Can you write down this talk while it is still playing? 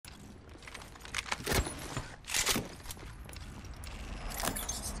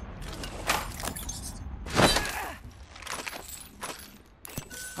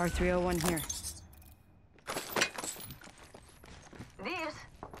R301 here. These.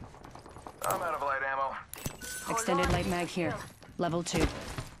 I'm out of light ammo. Extended light mag here. Level 2.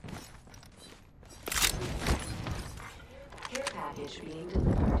 Care package being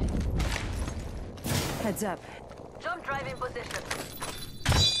delivered. Heads up. Jump drive in position.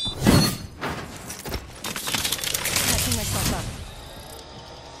 Catching myself up.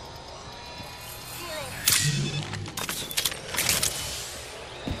 Healing.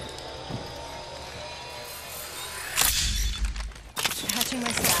 Catching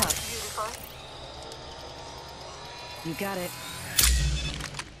myself up. Beautiful. You got it.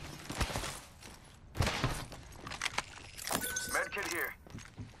 Medkit here.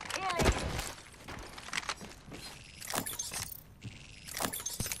 Healing.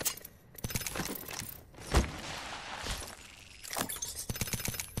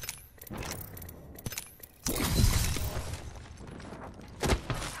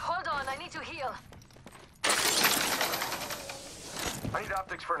 Hold on, I need to heal. I need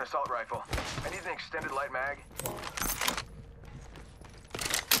optics for an assault rifle. I need an extended light mag.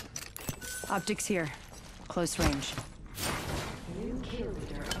 Optics here. Close range. New kill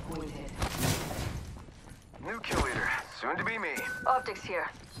leader appointed. New kill leader. Soon to be me. Optics here.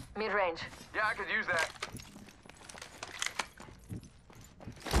 Mid-range. Yeah, I could use that.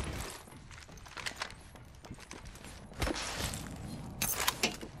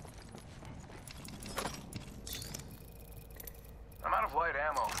 I'm out of light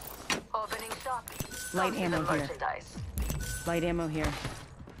ammo. Opening shop. Light Don't see ammo the here. merchandise. Light ammo here.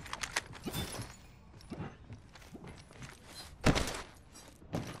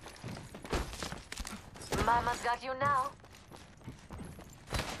 Mama's got you now.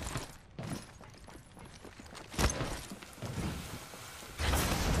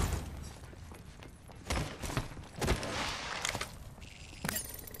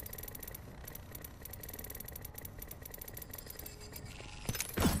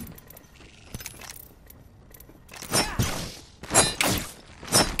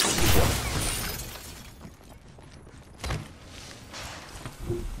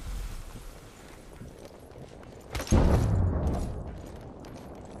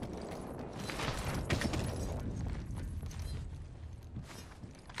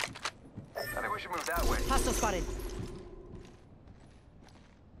 I think we should move that way. Hostile spotted.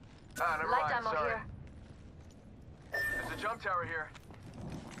 Ah, never Light mind. ammo Sorry. here. There's a jump tower here.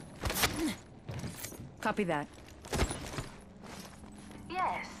 Copy that.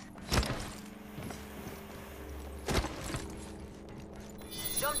 Yes.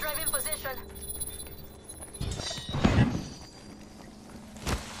 Jump drive in position.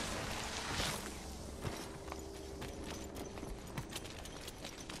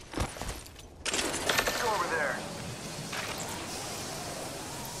 Go over there.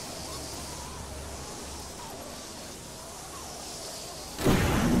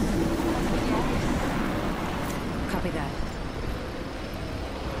 Copy that.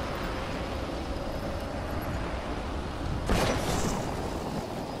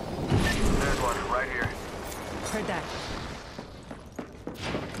 There's one right here. Heard that.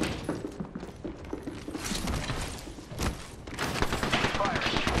 Fire.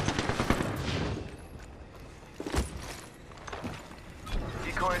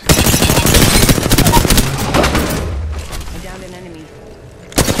 Decoys. I downed an enemy.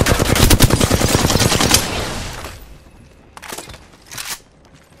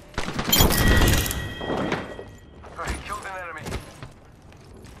 Alright, killed an enemy.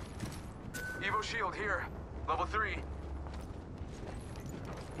 Evo shield here. Level 3.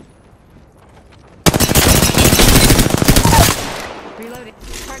 Reloading.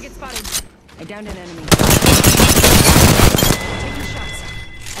 Target spotted. I downed an enemy. Taking shots.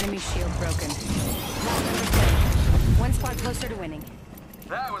 Enemy shield broken. Last number 10. One squad closer to winning.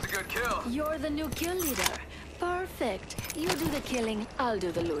 That was a good kill. You're the new kill leader. Perfect. You do the killing, I'll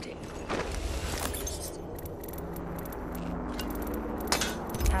do the looting.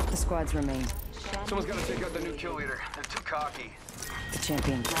 Half the squads remain. Someone's got to take out the new kill leader. They're too cocky. The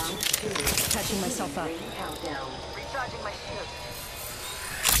champion. Round 2. Catching myself up. Ring countdown. Recharging my shield.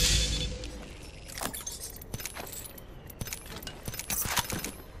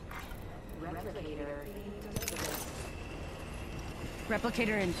 Replicator being delivered.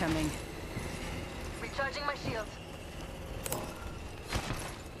 Replicator incoming. Recharging my shield.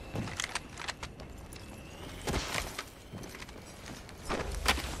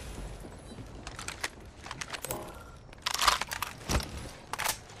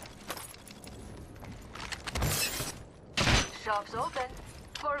 Shops open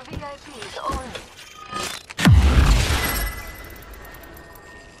for VIPs only.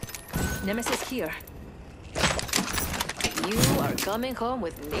 Nemesis here. You are coming home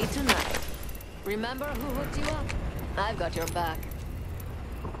with me tonight. Remember who hooked you up? I've got your back.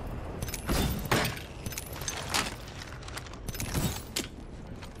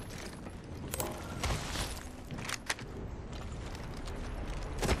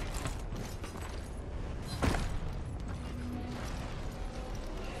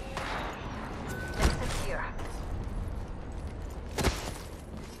 Nemesis here.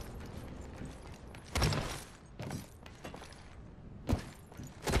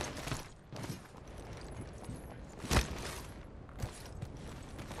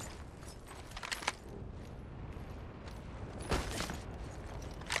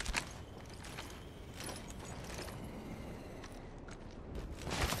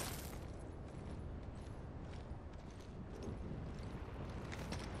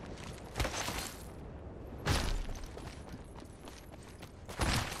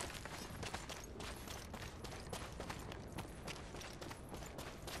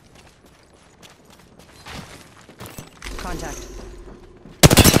 Contact.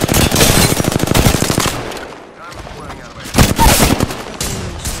 Time is running out of ammo.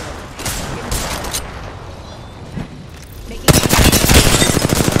 Making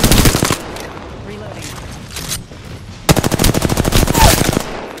reloading.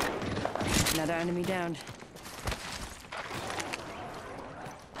 Another enemy downed.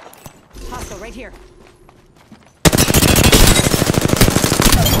 Hostile right here.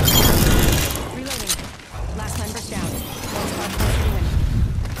 Reloading. Last members down. One squad closer to win.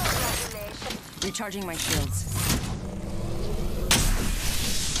 Congratulations. Recharging my shields.